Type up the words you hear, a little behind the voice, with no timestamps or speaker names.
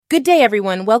Good day,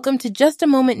 everyone. Welcome to Just a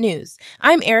Moment News.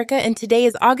 I'm Erica, and today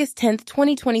is August 10th,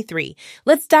 2023.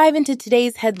 Let's dive into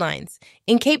today's headlines.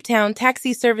 In Cape Town,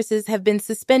 taxi services have been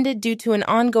suspended due to an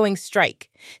ongoing strike.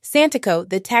 Santaco,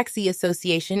 the taxi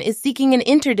association, is seeking an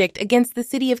interdict against the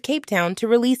city of Cape Town to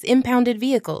release impounded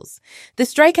vehicles. The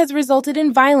strike has resulted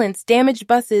in violence, damaged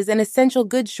buses, and essential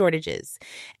goods shortages.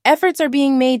 Efforts are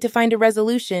being made to find a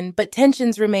resolution, but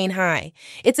tensions remain high.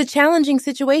 It's a challenging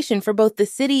situation for both the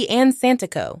city and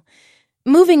Santaco.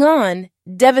 Moving on,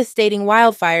 devastating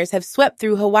wildfires have swept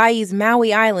through Hawaii's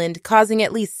Maui Island, causing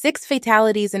at least 6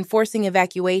 fatalities and forcing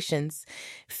evacuations.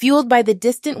 Fueled by the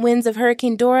distant winds of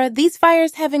Hurricane Dora, these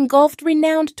fires have engulfed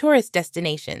renowned tourist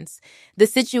destinations. The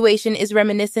situation is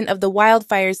reminiscent of the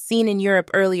wildfires seen in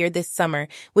Europe earlier this summer,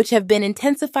 which have been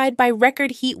intensified by record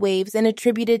heat waves and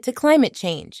attributed to climate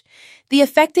change. The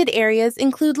affected areas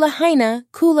include Lahaina,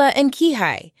 Kula, and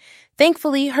Kihei.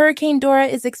 Thankfully, Hurricane Dora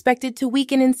is expected to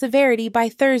weaken in severity by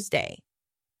Thursday.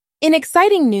 In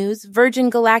exciting news,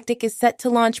 Virgin Galactic is set to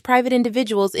launch private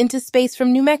individuals into space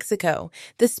from New Mexico.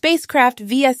 The spacecraft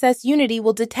VSS Unity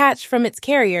will detach from its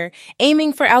carrier,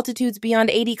 aiming for altitudes beyond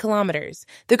 80 kilometers.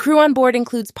 The crew on board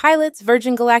includes pilots,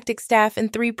 Virgin Galactic staff,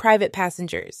 and 3 private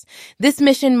passengers. This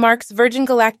mission marks Virgin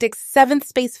Galactic's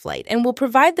 7th spaceflight and will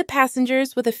provide the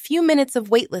passengers with a few minutes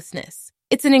of weightlessness.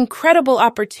 It's an incredible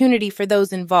opportunity for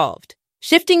those involved.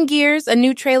 Shifting gears, a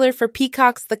new trailer for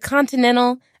Peacock's The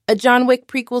Continental, a John Wick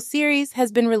prequel series,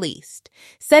 has been released.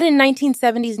 Set in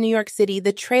 1970s New York City,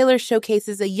 the trailer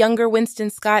showcases a younger Winston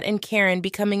Scott and Karen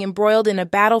becoming embroiled in a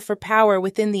battle for power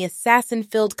within the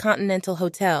assassin-filled Continental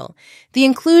Hotel. The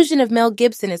inclusion of Mel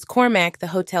Gibson as Cormac, the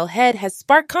hotel head, has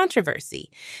sparked controversy.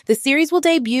 The series will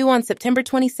debut on September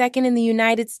 22nd in the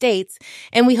United States,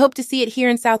 and we hope to see it here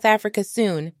in South Africa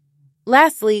soon.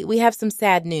 Lastly, we have some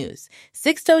sad news.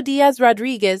 Sixto Diaz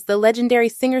Rodriguez, the legendary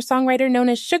singer-songwriter known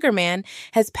as Sugar Man,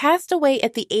 has passed away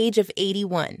at the age of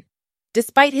 81.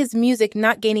 Despite his music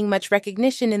not gaining much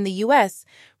recognition in the U.S.,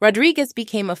 Rodriguez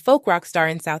became a folk rock star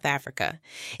in South Africa.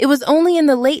 It was only in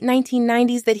the late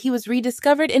 1990s that he was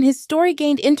rediscovered, and his story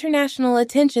gained international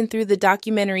attention through the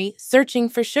documentary Searching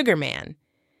for Sugar Man.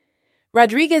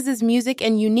 Rodriguez's music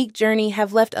and unique journey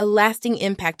have left a lasting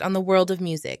impact on the world of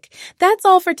music. That's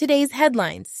all for today's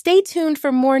headlines. Stay tuned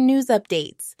for more news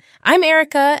updates. I'm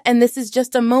Erica, and this is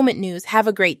Just a Moment News. Have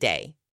a great day.